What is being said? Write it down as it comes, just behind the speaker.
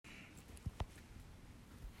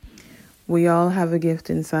We all have a gift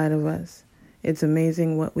inside of us. It's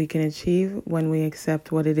amazing what we can achieve when we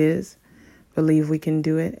accept what it is, believe we can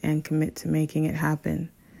do it, and commit to making it happen.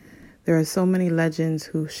 There are so many legends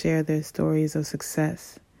who share their stories of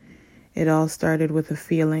success. It all started with a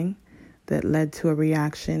feeling that led to a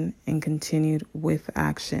reaction and continued with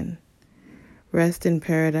action. Rest in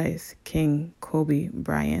paradise, King Kobe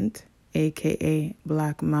Bryant, a.k.a.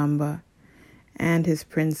 Black Mamba, and his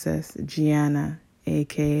princess Gianna,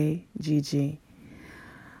 a.k.a. Gigi.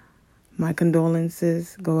 My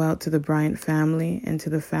condolences go out to the Bryant family and to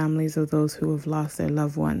the families of those who have lost their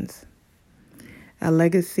loved ones. A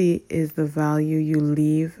legacy is the value you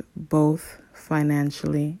leave both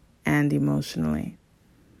financially and emotionally.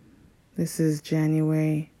 This is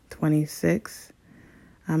January 26th.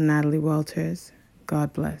 I'm Natalie Walters.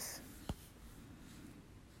 God bless.